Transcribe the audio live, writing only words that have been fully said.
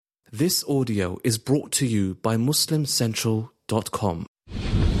This audio is brought to you by MuslimCentral.com.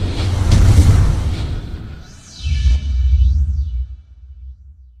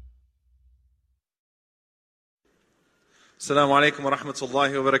 السلام عليكم ورحمة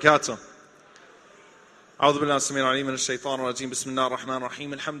الله وبركاته. أعوذ بالله السميع العليم من الشيطان الرجيم. بسم الله الرحمن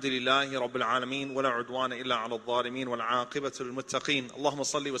الرحيم. الحمد لله رب العالمين ولا عدوان إلا على الظالمين والعاقبة للمتقين. اللهم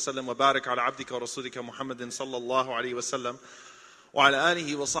صل وسلم وبارك على عبدك ورسولك محمد صلى الله عليه وسلم وعلى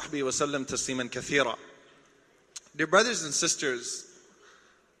آله وصحبه وسلم تسليما كثيرا. Dear brothers and sisters,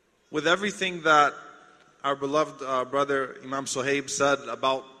 with everything that our beloved brother Imam Suhaib said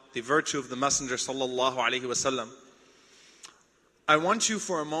about the virtue of the Messenger sallallahu alaihi wasallam, I want you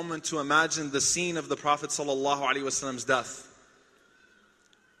for a moment to imagine the scene of the Prophet sallallahu alaihi wasallam's death.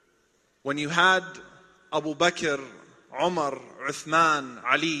 When you had Abu Bakr, Umar, Uthman,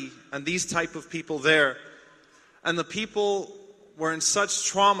 Ali, and these type of people there, and the people were in such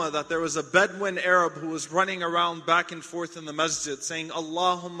trauma that there was a Bedouin Arab who was running around back and forth in the masjid saying,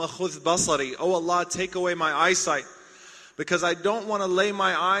 Allahumma khudh basari, oh Allah, take away my eyesight, because I don't want to lay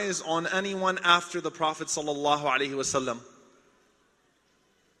my eyes on anyone after the Prophet sallallahu alaihi wasallam.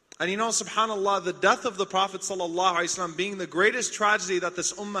 And you know, subhanAllah, the death of the Prophet ﷺ being the greatest tragedy that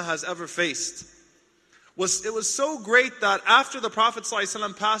this ummah has ever faced, it was so great that after the Prophet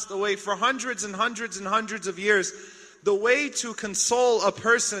ﷺ passed away for hundreds and hundreds and hundreds of years, the way to console a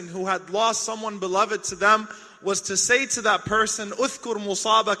person who had lost someone beloved to them was to say to that person, "Uthkur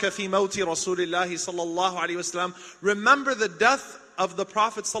musabaka fi mawti Rasulillahi sallallahu alaihi wasallam." Remember the death of the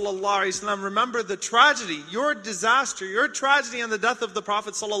Prophet sallallahu alaihi wasallam. Remember the tragedy, your disaster, your tragedy and the death of the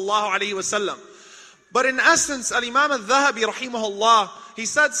Prophet sallallahu alaihi wasallam. But in essence, Al-Imam Al-Dhahabi rahimahullah, he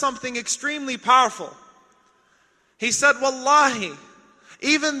said something extremely powerful. He said, Wallahi,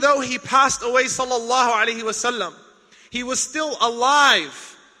 even though he passed away sallallahu alaihi wasallam, he was still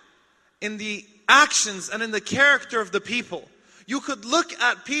alive in the actions and in the character of the people. You could look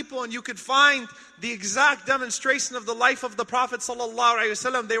at people and you could find the exact demonstration of the life of the Prophet sallallahu alaihi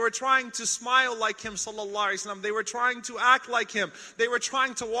wasallam. They were trying to smile like him sallallahu alaihi wasallam. They were trying to act like him. They were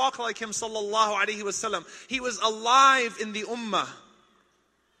trying to walk like him sallallahu alaihi wasallam. He was alive in the ummah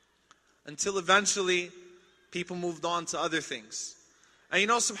until eventually people moved on to other things. And you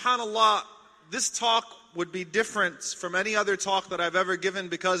know, subhanallah, this talk would be different from any other talk that I've ever given,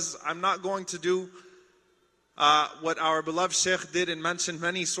 because I'm not going to do what our beloved Sheikh did and mentioned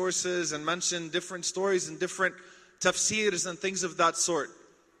many sources and mentioned different stories and different tafsirs and things of that sort.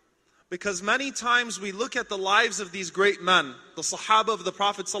 Because many times we look at the lives of these great men, the Sahaba of the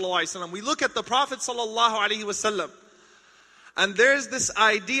Prophet ﷺ, we look at the Prophet ﷺ, and there's this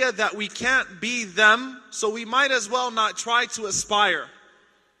idea that we can't be them, so we might as well not try to aspire.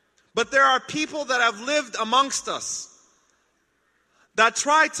 But there are people that have lived amongst us that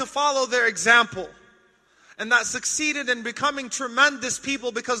tried to follow their example and that succeeded in becoming tremendous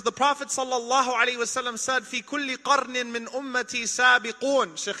people, because the Prophet ﷺ said, "Fi kulli qarnin min ummati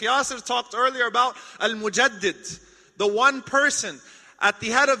sabiqun." Sheikh Yasir talked earlier about al-mujaddid, the one person at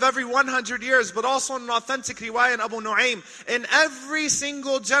the head of every 100 years, but also in an authentic riwayah in Abu Nu'aym, in every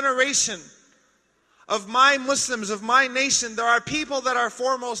single generation of my Muslims, of my nation, there are people that are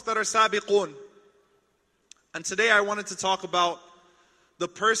foremost, that are sabiqun. And today I wanted to talk about the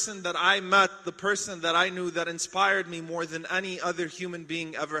person that I met, the person that I knew that inspired me more than any other human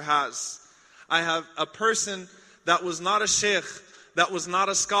being ever has. I have a person that was not a sheikh, that was not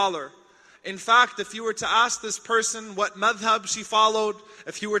a scholar. In fact, if you were to ask this person what madhab she followed,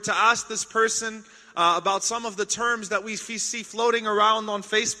 if you were to ask this person about some of the terms that we see floating around on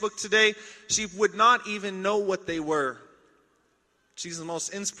Facebook today, she would not even know what they were. She's the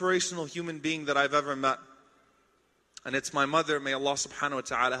most inspirational human being that I've ever met. And it's my mother. May Allah subhanahu wa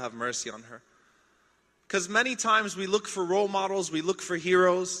ta'ala have mercy on her. Because many times we look for role models, we look for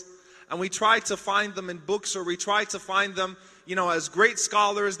heroes, and we try to find them in books, or we try to find them, you know, as great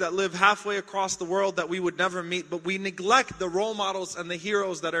scholars that live halfway across the world that we would never meet, but we neglect the role models and the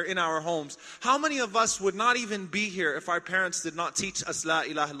heroes that are in our homes. How many of us would not even be here if our parents did not teach us La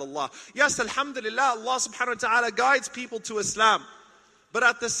ilaha illallah? Yes, alhamdulillah, Allah subhanahu wa ta'ala guides people to Islam. But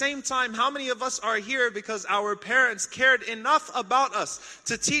at the same time, how many of us are here because our parents cared enough about us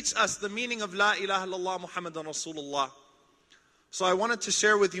to teach us the meaning of La ilaha illallah Muhammadan Rasulullah? So I wanted to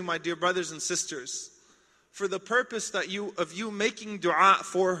share with you, my dear brothers and sisters, for the purpose of you making dua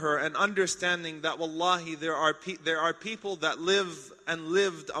for her and understanding that wallahi there are people that live and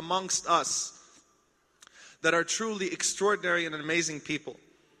lived amongst us that are truly extraordinary and amazing people.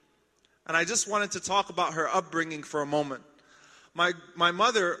 And I just wanted to talk about her upbringing for a moment. My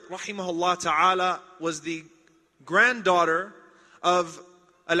mother, rahimahullah ta'ala, was the granddaughter of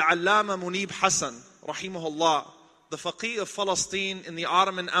Al-Allama Munib Hassan, rahimahullah, the faqih of Palestine in the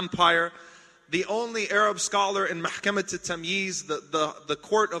Ottoman Empire, the only Arab scholar in Mahkamat al-Tamyiz, the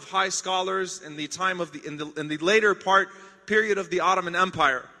court of high scholars in the time of in the later period of the Ottoman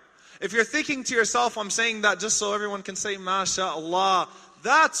Empire. If you're thinking to yourself, I'm saying that just so everyone can say, MashaAllah,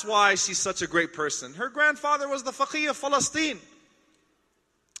 that's why she's such a great person. Her grandfather was the faqih of Palestine.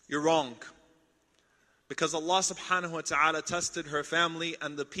 You're wrong. Because Allah subhanahu wa ta'ala tested her family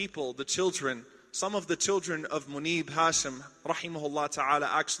and the people, the children. Some of the children of Munib Hashim, rahimahullah ta'ala,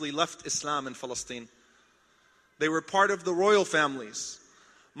 actually left Islam in Palestine. They were part of the royal families.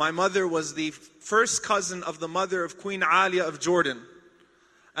 My mother was the first cousin of the mother of Queen Alia of Jordan.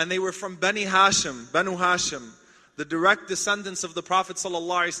 And they were from Banu Hashim, the direct descendants of the Prophet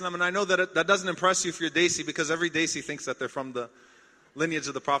sallallahu alaihi wasallam. And I know that that doesn't impress you if you're Desi, because every Desi thinks that they're from the lineage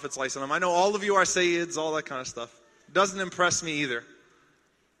of the Prophet sallallahu alaihi wasallam. I know all of you are Sayyids, all that kind of stuff. Doesn't impress me either.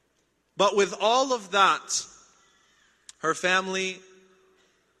 But with all of that, her family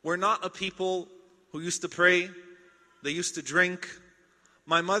were not a people who used to pray. They used to drink.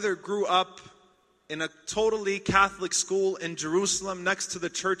 My mother grew up in a totally Catholic school in Jerusalem next to the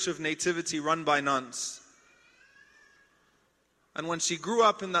Church of Nativity run by nuns. And when she grew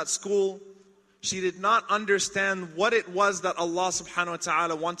up in that school, she did not understand what it was that Allah subhanahu wa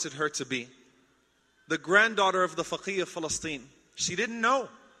ta'ala wanted her to be. The granddaughter of the faqih of Palestine. She didn't know.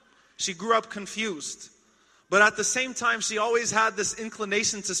 She grew up confused. But at the same time, she always had this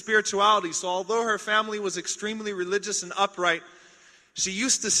inclination to spirituality. So although her family was extremely religious and upright, she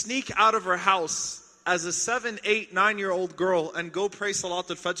used to sneak out of her house as a 7, 8, 9-year-old girl and go pray Salat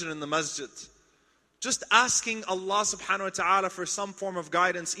al-Fajr in the masjid. Just asking Allah subhanahu wa ta'ala for some form of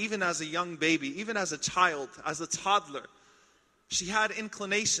guidance, even as a young baby, even as a child, as a toddler. She had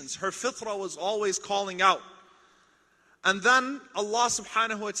inclinations. Her fitrah was always calling out. And then Allah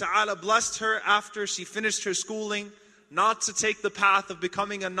subhanahu wa ta'ala blessed her after she finished her schooling, not to take the path of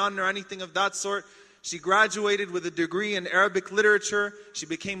becoming a nun or anything of that sort. She graduated with a degree in Arabic literature. She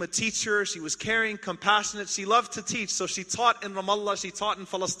became a teacher. She was caring, compassionate. She loved to teach. So she taught in Ramallah, she taught in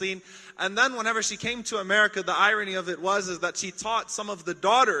Palestine. And then whenever she came to America, the irony of it is that she taught some of the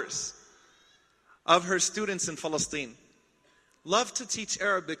daughters of her students in Palestine. Loved to teach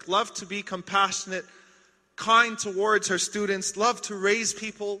Arabic, loved to be compassionate, kind towards her students, loved to raise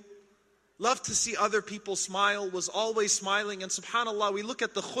people, loved to see other people smile, was always smiling. And subhanAllah, we look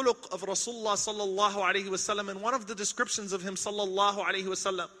at the khuluq of Rasulullah sallallahu alayhi wa sallam, and one of the descriptions of him sallallahu alayhi wa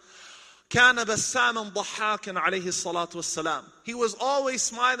sallam, كَانَ بَسَّامًا ضَحَّاكًا عَلَيْهِ الصَّلَاةُ وَالسَّلَامُ. He was always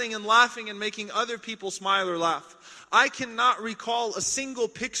smiling and laughing and making other people smile or laugh. I cannot recall a single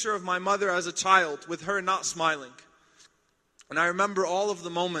picture of my mother as a child with her not smiling. And I remember all of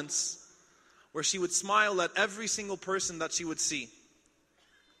the moments where she would smile at every single person that she would see.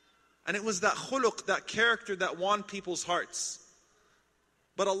 And it was that khuluq, that character that won people's hearts.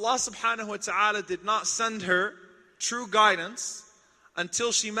 But Allah subhanahu wa ta'ala did not send her true guidance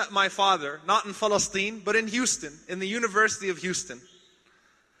until she met my father, not in Palestine, but in Houston, in the University of Houston.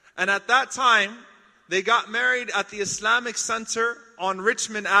 And at that time, they got married at the Islamic Center on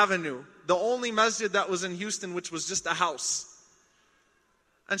Richmond Avenue, the only masjid that was in Houston, which was just a house.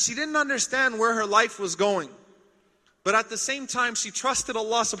 And she didn't understand where her life was going. But at the same time, she trusted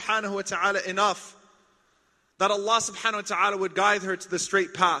Allah subhanahu wa ta'ala enough that Allah subhanahu wa ta'ala would guide her to the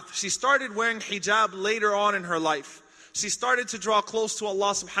straight path. She started wearing hijab later on in her life. She started to draw close to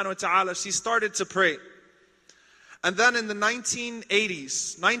Allah subhanahu wa ta'ala. She started to pray. And then in the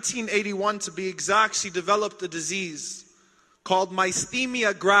 1980s, 1981 to be exact, she developed a disease called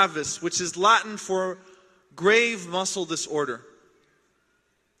myasthenia gravis, which is Latin for grave muscle disorder.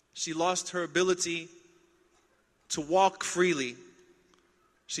 She lost her ability to walk freely.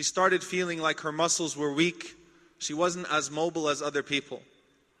 She started feeling like her muscles were weak. She wasn't as mobile as other people.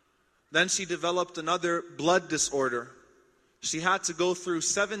 Then she developed another blood disorder. She had to go through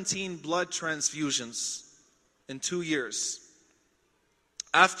 17 blood transfusions in 2 years.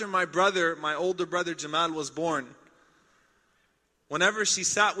 After my older brother Jamal was born, whenever she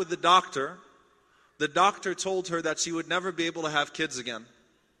sat with the doctor told her that she would never be able to have kids again.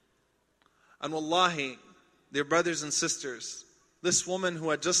 And wallahi, dear brothers and sisters, this woman who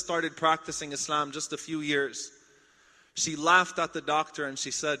had just started practicing Islam just a few years, she laughed at the doctor and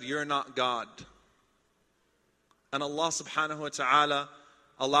she said, "You're not God." And Allah subhanahu wa ta'ala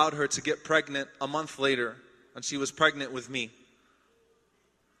allowed her to get pregnant a month later, and she was pregnant with me.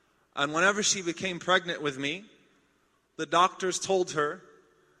 And whenever she became pregnant with me, the doctors told her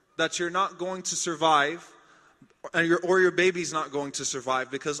that you're not going to survive, or your baby's not going to survive,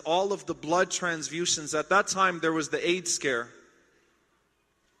 because all of the blood transfusions, at that time there was the AIDS scare.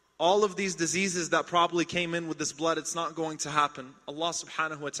 all of these diseases that probably came in with this blood, it's not going to happen. Allah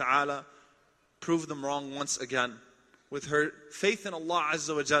subhanahu wa ta'ala proved them wrong once again. With her faith in Allah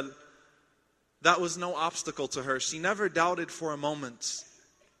Azza wa Jal, that was no obstacle to her. She never doubted for a moment.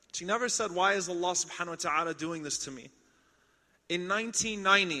 She never said, why is Allah subhanahu wa ta'ala doing this to me? In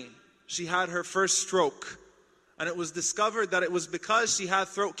 1990, she had her first stroke. And it was discovered that it was because she had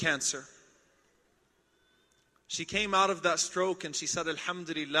throat cancer. She came out of that stroke and she said,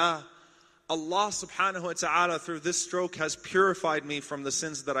 Alhamdulillah, Allah subhanahu wa ta'ala through this stroke has purified me from the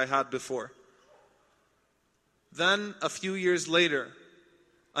sins that I had before. Then a few years later,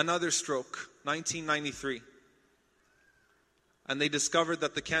 another stroke, 1993. And they discovered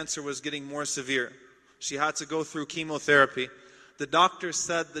that the cancer was getting more severe. She had to go through chemotherapy. The doctor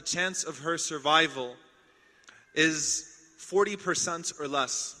said the chance of her survival is 40% or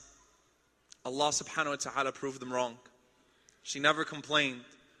less. Allah subhanahu wa ta'ala proved them wrong. She never complained.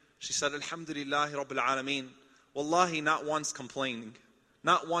 She said, Alhamdulillahi Rabbil Alameen. Wallahi, not once complaining.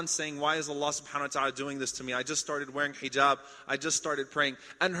 Not once saying, why is Allah subhanahu wa ta'ala doing this to me? I just started wearing hijab. I just started praying.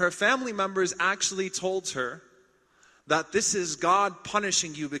 And her family members actually told her that this is God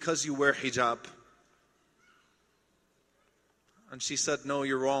punishing you because you wear hijab. And she said, no,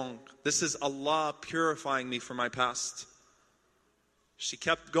 you're wrong. This is Allah purifying me from my past. She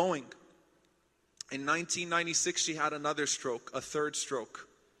kept going. In 1996, she had another stroke, a third stroke.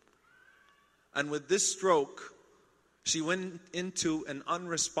 And with this stroke, she went into an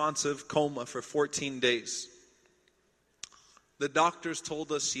unresponsive coma for 14 days. The doctors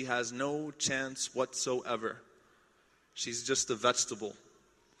told us she has no chance whatsoever. She's just a vegetable.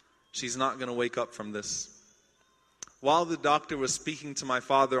 She's not going to wake up from this. While the doctor was speaking to my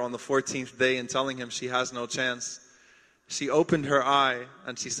father on the 14th day and telling him she has no chance, she opened her eye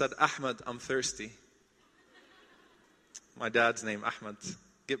and she said, Ahmed, I'm thirsty. My dad's name, Ahmed.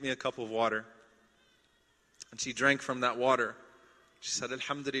 Get me a cup of water. And she drank from that water. She said,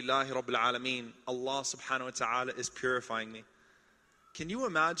 Alhamdulillahi Rabbil Alameen. Allah subhanahu wa ta'ala is purifying me. Can you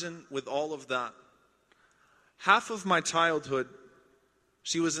imagine with all of that? Half of my childhood,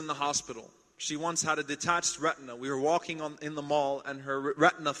 she was in the hospital. She once had a detached retina. We were walking in the mall and her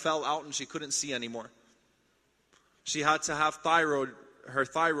retina fell out and she couldn't see anymore. She had to have her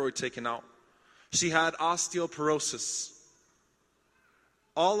thyroid taken out. She had osteoporosis.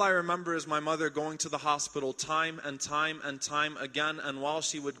 All I remember is my mother going to the hospital time and time and time again. And while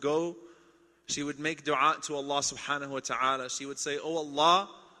she would go, she would make dua to Allah subhanahu wa ta'ala. She would say, oh Allah,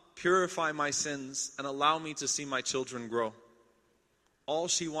 purify my sins and allow me to see my children grow. All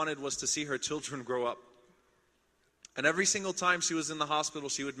she wanted was to see her children grow up. And every single time she was in the hospital,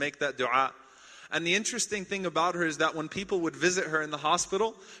 she would make that dua. And the interesting thing about her is that when people would visit her in the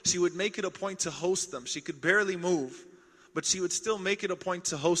hospital, she would make it a point to host them. She could barely move, but she would still make it a point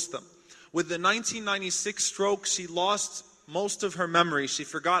to host them. With the 1996 stroke, she lost most of her memory. She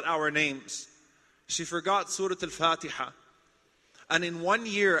forgot our names. She forgot Surah Al-Fatiha. And in 1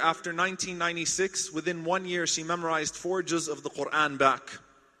 year after 1996, within 1 year, she memorized 4 juz of the Quran back.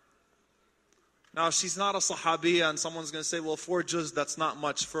 Now, she's not a sahabiya, and someone's going to say, well, 4 juz, that's not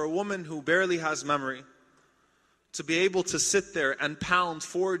much. For a woman who barely has memory, to be able to sit there and pound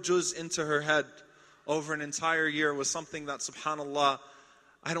 4 juz into her head over an entire year was something that, subhanAllah,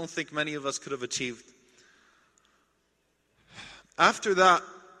 I don't think many of us could have achieved. After that,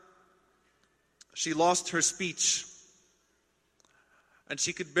 she lost her speech. And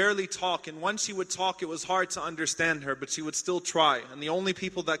she could barely talk. And when she would talk, it was hard to understand her, but she would still try. And the only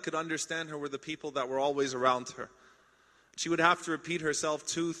people that could understand her were the people that were always around her. She would have to repeat herself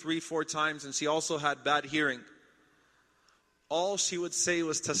 2, 3, 4 times, and she also had bad hearing. All she would say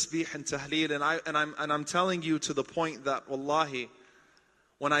was tasbih and tahleel, and I'm telling you to the point that, wallahi,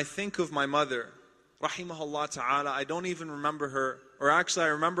 when I think of my mother, rahimahullah ta'ala, I don't even remember her, or actually I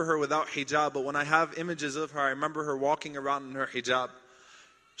remember her without hijab, but when I have images of her, I remember her walking around in her hijab.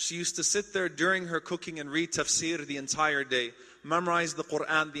 She used to sit there during her cooking and read tafsir the entire day, memorize the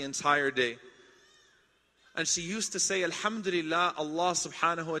Quran the entire day. And she used to say, Alhamdulillah, Allah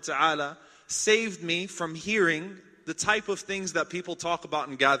subhanahu wa ta'ala saved me from hearing the type of things that people talk about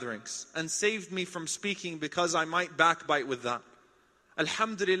in gatherings, and saved me from speaking because I might backbite with that.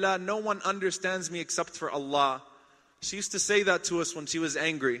 Alhamdulillah, no one understands me except for Allah. She used to say that to us when she was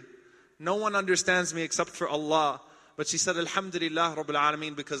angry. No one understands me except for Allah. But she said, Alhamdulillah Rabbil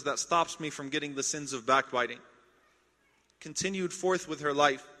Alameen, because that stops me from getting the sins of backbiting. Continued forth with her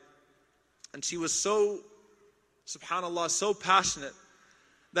life. And she was so, subhanAllah, so passionate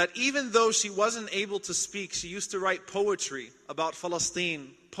that even though she wasn't able to speak, she used to write poetry about Palestine,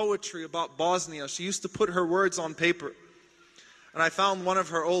 poetry about Bosnia. She used to put her words on paper. And I found one of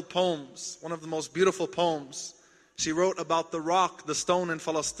her old poems, one of the most beautiful poems. She wrote about the rock, the stone in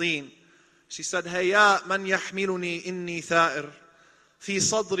Palestine. She said, هيا من يحملني إني ثائر في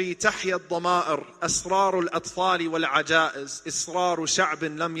صدري تحيا الضمائر أسرار الأطفال والعجائز إصرار شعب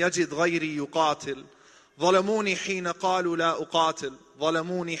لم يجد غيري يقاتل ظلموني حين قالوا لا أقاتل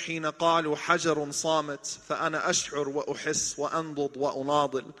ظلموني حين قالوا حجر صامت فأنا أشعر وأحس وأنضض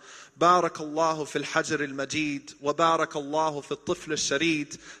وأناضل بارك الله في الحجر المجيد وبارك الله في الطفل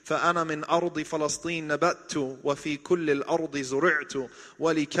الشريد فأنا من أرض فلسطين نبت وفي كل الأرض زرعت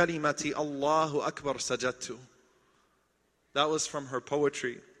ولكلمة الله أكبر سجدت. That was from her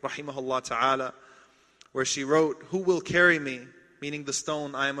poetry, rahimahullah ta'ala, where she wrote, who will carry me, meaning the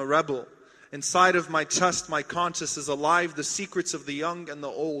stone, I am a rebel. Inside of my chest, my conscience is alive, the secrets of the young and the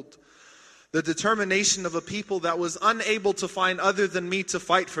old. The determination of a people that was unable to find other than me to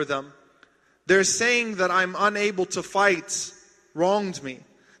fight for them. They're saying that I'm unable to fight wronged me.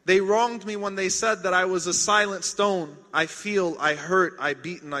 They wronged me when they said that I was a silent stone. I feel, I hurt, I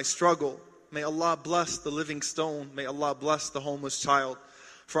beat and I struggle. May Allah bless the living stone. May Allah bless the homeless child.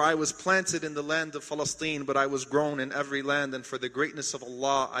 For I was planted in the land of Palestine, but I was grown in every land, and for the greatness of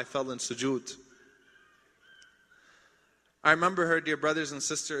Allah, I fell in sujood. I remember her, dear brothers and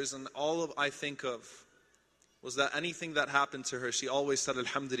sisters, and all I think of was that anything that happened to her, she always said,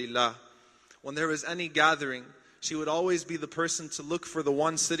 Alhamdulillah. When there was any gathering, she would always be the person to look for the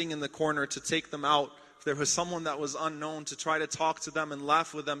one sitting in the corner to take them out. If there was someone that was unknown, to try to talk to them and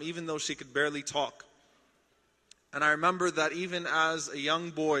laugh with them, even though she could barely talk. And I remember that even as a young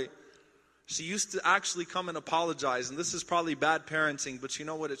boy, she used to actually come and apologize. And this is probably bad parenting, but you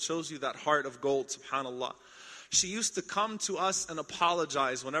know what? It shows you that heart of gold, subhanAllah. She used to come to us and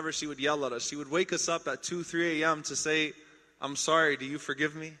apologize whenever she would yell at us. She would wake us up at 2, 3 a.m. to say, I'm sorry, do you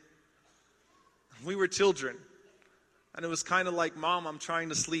forgive me? We were children. And it was kind of like, Mom, I'm trying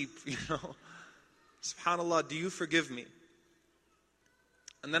to sleep, you know. SubhanAllah, do you forgive me?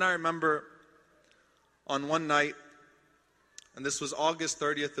 And then I remember on one night, and this was August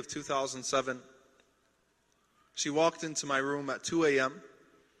 30th of 2007, she walked into my room at 2 a.m.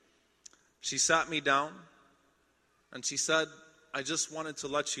 She sat me down and she said, I just wanted to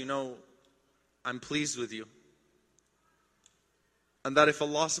let you know I'm pleased with you. And that if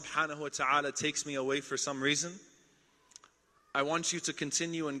Allah subhanahu wa ta'ala takes me away for some reason, I want you to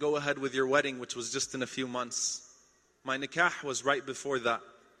continue and go ahead with your wedding, which was just in a few months. My nikah was right before that.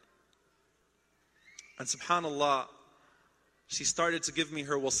 And subhanAllah, she started to give me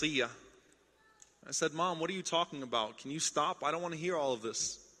her wasiyah. I said, Mom, what are you talking about? Can you stop? I don't want to hear all of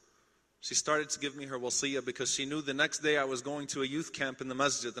this. She started to give me her wasiyah because she knew the next day I was going to a youth camp in the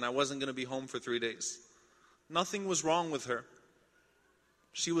masjid and I wasn't going to be home for 3 days. Nothing was wrong with her.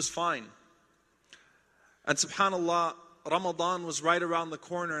 She was fine. And subhanAllah, Ramadan was right around the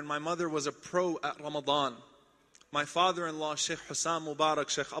corner and my mother was a pro at Ramadan. My father-in-law, Sheikh Hussam Mubarak,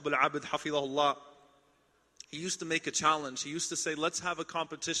 Sheikh Abul Abid, Hafidahullah, he used to make a challenge. He used to say, let's have a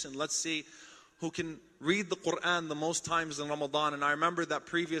competition. Let's see who can read the Quran the most times in Ramadan. And I remember that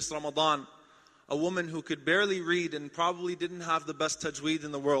previous Ramadan, a woman who could barely read and probably didn't have the best tajweed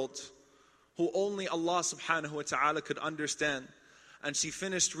in the world, who only Allah subhanahu wa ta'ala could understand. And she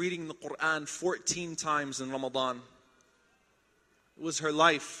finished reading the Quran 14 times in Ramadan. It was her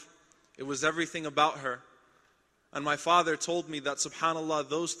life. It was everything about her. And my father told me that, subhanAllah,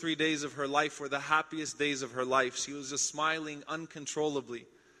 those 3 days of her life were the happiest days of her life. She was just smiling uncontrollably,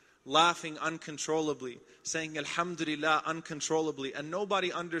 laughing uncontrollably, saying Alhamdulillah uncontrollably. And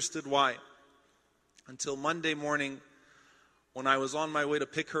nobody understood why. Until Monday morning, when I was on my way to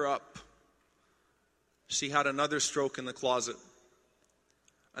pick her up, she had another stroke in the closet.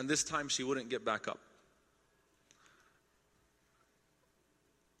 And this time she wouldn't get back up.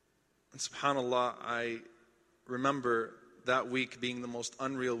 And subhanAllah, I remember that week being the most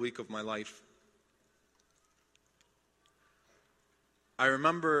unreal week of my life. I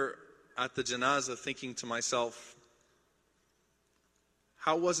remember at the janazah thinking to myself,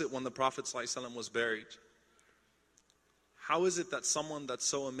 how was it when the Prophet ﷺ was buried? How is it that someone that's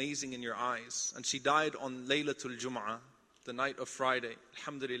so amazing in your eyes, and she died on Laylatul Jum'ah, the night of Friday,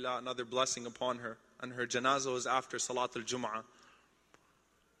 alhamdulillah, another blessing upon her, and her janazah was after Salatul Jum'ah.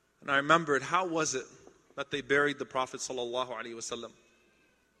 And I remembered, how was it that they buried the Prophet ﷺ?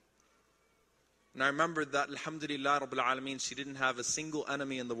 And I remembered that, alhamdulillah Rabbil Alameen, she didn't have a single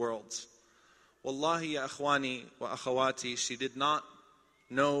enemy in the world. Wallahi ya akhwani wa akhawati, she did not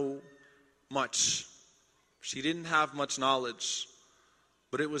know much. She didn't have much knowledge,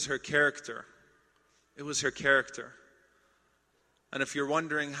 but it was her character. It was her character. And if you're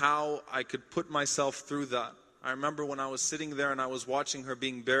wondering how I could put myself through that, I remember when I was sitting there and I was watching her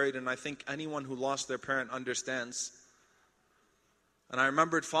being buried, and I think anyone who lost their parent understands. And I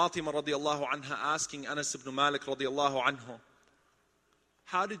remembered Fatima radiallahu anha asking Anas ibn Malik radiallahu anhu,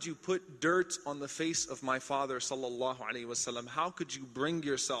 how did you put dirt on the face of my father sallallahu alaihi wasallam? How could you bring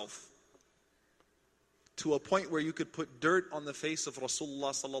yourself to a point where you could put dirt on the face of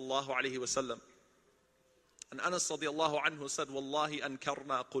Rasulullah sallallahu alaihi wasallam? And Anas radiallahu anhu said, Wallahi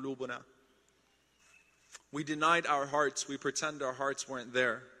ankarna qulubuna. We denied our hearts. We pretend our hearts weren't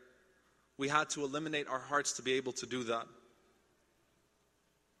there. We had to eliminate our hearts to be able to do that.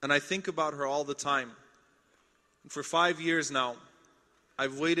 And I think about her all the time. And for 5 years now,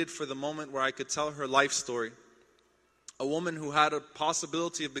 I've waited for the moment where I could tell her life story. A woman who had a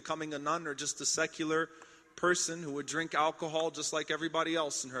possibility of becoming a nun or just a secular person who would drink alcohol just like everybody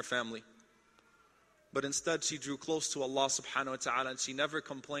else in her family. But instead she drew close to Allah subhanahu wa ta'ala, and she never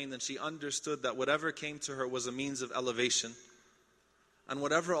complained, and she understood that whatever came to her was a means of elevation. And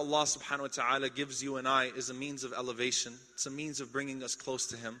whatever Allah subhanahu wa ta'ala gives you and I is a means of elevation. It's a means of bringing us close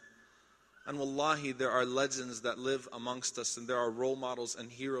to Him. And wallahi, there are legends that live amongst us, and there are role models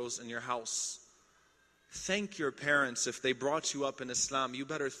and heroes in your house. Thank your parents if they brought you up in Islam. You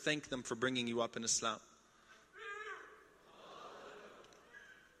better thank them for bringing you up in Islam.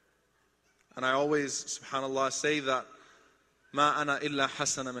 And I always, subhanAllah, say that مَا أَنَا إِلَّا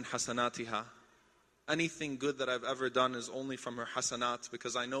حَسَنَ مِنْ حَسَنَاتِهَا. Anything good that I've ever done is only from her hasanat,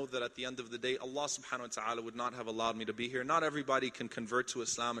 because I know that at the end of the day, Allah subhanahu wa ta'ala would not have allowed me to be here. Not everybody can convert to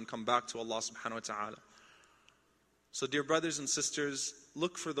Islam and come back to Allah subhanahu wa ta'ala. So dear brothers and sisters,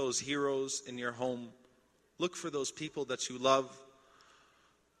 look for those heroes in your home. Look for those people that you love.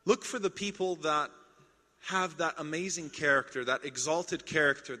 Look for the people that have that amazing character, that exalted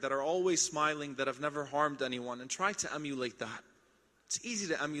character, that are always smiling, that have never harmed anyone, and try to emulate that. It's easy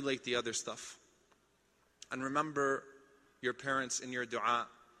to emulate the other stuff. And remember your parents in your dua.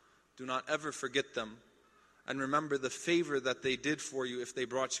 Do not ever forget them. And remember the favor that they did for you if they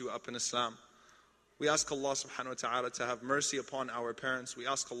brought you up in Islam. We ask Allah subhanahu wa ta'ala to have mercy upon our parents. We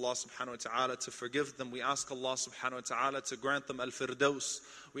ask Allah subhanahu wa ta'ala to forgive them. We ask Allah subhanahu wa ta'ala to grant them al-firdaus.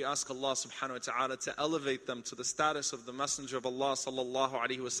 We ask Allah subhanahu wa ta'ala to elevate them to the status of the Messenger of Allah sallallahu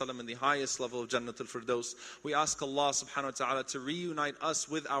alaihi wasallam in the highest level of Jannat al-Firdaus. We ask Allah subhanahu wa ta'ala to reunite us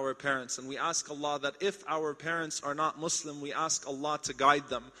with our parents. And we ask Allah that if our parents are not Muslim, we ask Allah to guide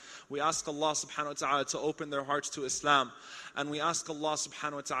them. We ask Allah subhanahu wa ta'ala to open their hearts to Islam. And we ask Allah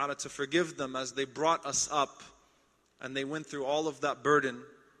subhanahu wa ta'ala to forgive them as they brought us up and they went through all of that burden.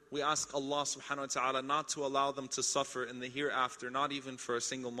 We ask Allah subhanahu wa ta'ala not to allow them to suffer in the hereafter, not even for a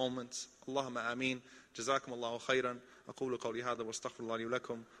single moment. Allahumma ameen. Jazakum Allahu khairan. أقول قولي هذا واستغفر الله لي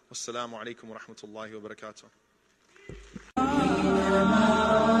ولكم. والسلام عليكم ورحمة الله وبركاته. حينما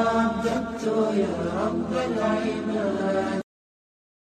رددت يا رب العباد